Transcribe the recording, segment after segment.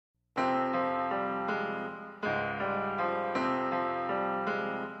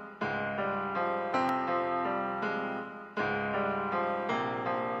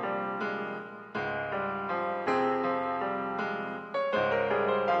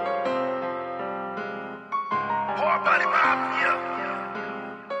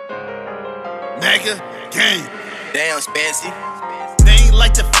Mega Caine. Damn, Spancy. They ain't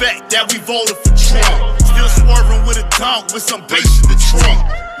like the fact that we voted for Trump. Still swerving with a donk with some bass in the trunk.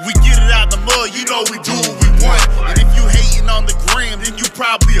 We get it out the mud, you know we do what we want. And if you hating on the gram, then you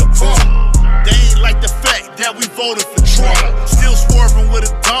probably a punk. They ain't like the fact that we voted for Trump. Still swerving with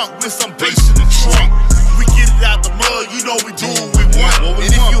a donk with some bass in the trunk. We get it out the mud, you know we do what we want. And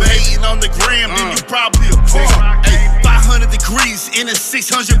if you hating on the gram, then you probably a punk. Ay, 500 degrees in a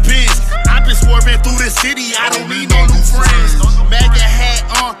 600 bins. I've been swerving through the city, I don't need no new friends. MAGA hat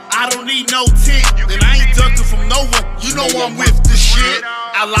on, I don't need no tint. And I ain't ducking from no one, you know I'm with the shit.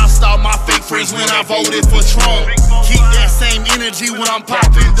 I lost all my fake friends when I voted for Trump. Keep that same energy when I'm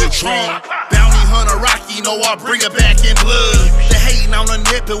popping the trunk. Bounty Hunter Rocky, know I bring it back in blood. They hating on the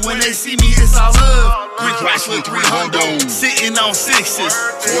nip, but when they see me, it's all love. Rick Chrysler 300, sitting on sixes,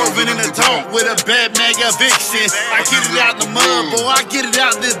 swerving in the donk with a bad mega vixen. I get it out the mud, boy, I get it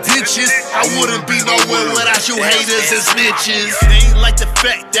out the ditches. I wouldn't be nowhere without you haters and snitches. They ain't like the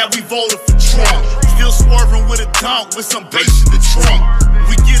fact that we voted for Trump. Still swerving with a donk with some bass in the trunk.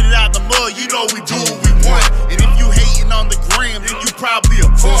 We get it out the mud, you know we do what we want. And if you hating on the gram, then you probably a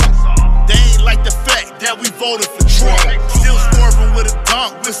punk. They ain't like the fact that we voted for Trump. Still swerving with a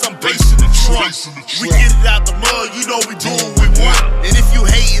donk with some bass in the trunk. We get it out the mud, you know we do what we want. And if you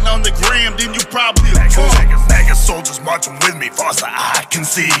hating on the gram, then you probably a punk. Mega soldiers marching with me, far as the eye can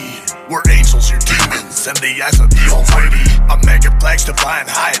see. We're angels, you're demons, and the eyes of the Almighty. A mega flags to flying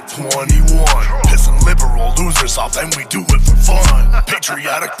high at 21. Pissing liberal losers off, and we do it for fun.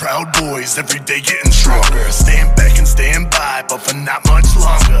 Patriotic, proud boys, every day getting stronger. Stand back and stand by, but for not much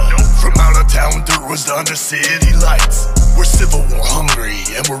longer. From out of town through us under city lights. We're Civil War hungry,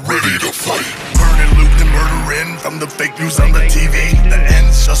 and we're ready to fight. Burning, looting, murdering from the fake news on the TV. The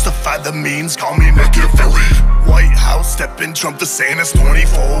ends justify the means, call me Machiavelli. White House stepping Trump to Santa's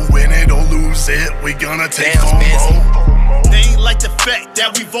 24. Win it or lose it, we gonna take FOMO. They ain't like the fact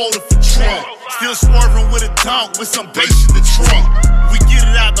that we voted for Trump. Still swerving with a donk with some bass in the trunk. We get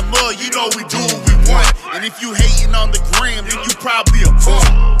it out the mud, you know we do what we want. And if you hating on the gram, then you probably a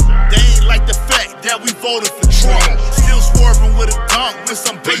punk. They ain't like the fact that we voted for Trump. Still swerving with a donk with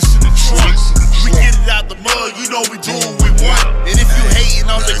some bass in the trunk. We get it out the mud, you know we do what we want. And if you hating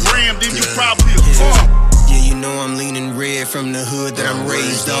on the gram, then you probably a punk. Yeah, you know I'm leaning red from the hood that I'm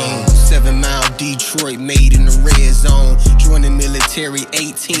raised on. 7 Mile Detroit, made in the red zone. Joined the military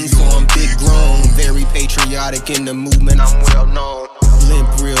 18, so I'm big grown. Very patriotic in the movement, I'm well known. Limp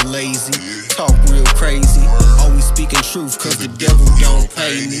real lazy, talk real crazy. Always speaking truth, cause the devil don't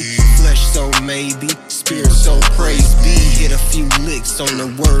pay me. Flesh so maybe, spirit so praise be. Hit a few licks on the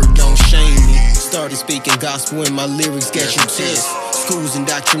word, don't shame me. Started speaking gospel and my lyrics got you tense. Schools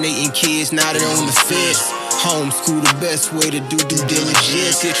indoctrinating kids, now they're on the fence. Homeschool the best way to do due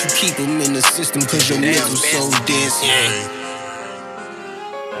diligence. Yet you keep them in the system cause your mental's so dense.